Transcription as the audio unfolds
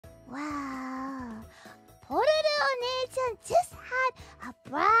Chan just had a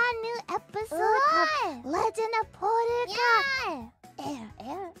brand new episode of Legend of Portugal. Air.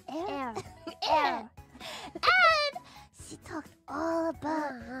 And she talked all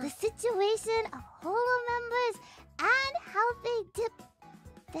about the situation of Holo members and how they dip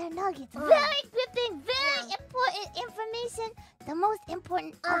their nuggets. Very gripping, very important information. The most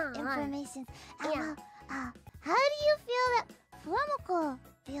important of information. How do you feel that FUWAMOCO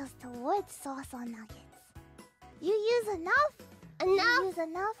feels towards sauce on nuggets? You use enough? Enough? You use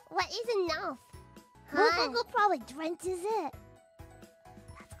enough? What is enough? Mococo probably drenches it.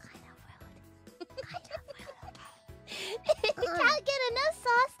 That's kind of rude. Okay. You can't get enough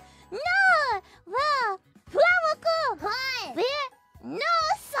sauce? No! Well, FUWAMOCO! We're no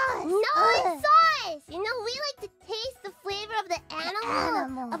sauce! No sauce! You know, we like to taste the flavor of the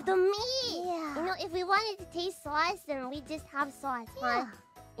animal. Of the meat. Yeah. You know, if we wanted to taste sauce, then we just have sauce. Yeah.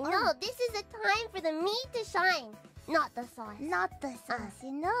 You know, this is a time for the meat to shine, not the sauce. Not the sauce,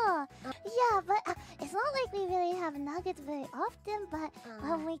 you know. Yeah, but it's not like we really have nuggets very often, but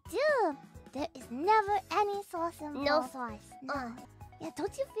when we do, there is never any sauce involved. No sauce. No. Yeah,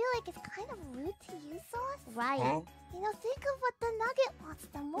 don't you feel like it's kind of rude to use sauce? Right. You know, think of what the nugget wants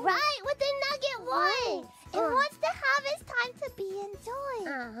the most. Right, what the nugget wants. It wants to have its time to be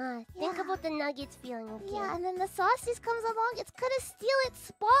enjoyed. Think about the nuggets feeling, okay? Yeah, and then the sauce just comes along. It's gonna steal its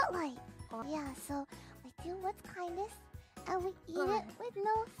spotlight. Yeah, so we do what's kindness, and we eat it with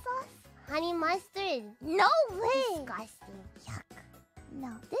no sauce. Honey mustard. No way! Disgusting. Yuck.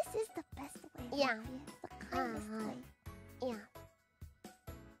 No, this is the best way. Yeah. It's the kindest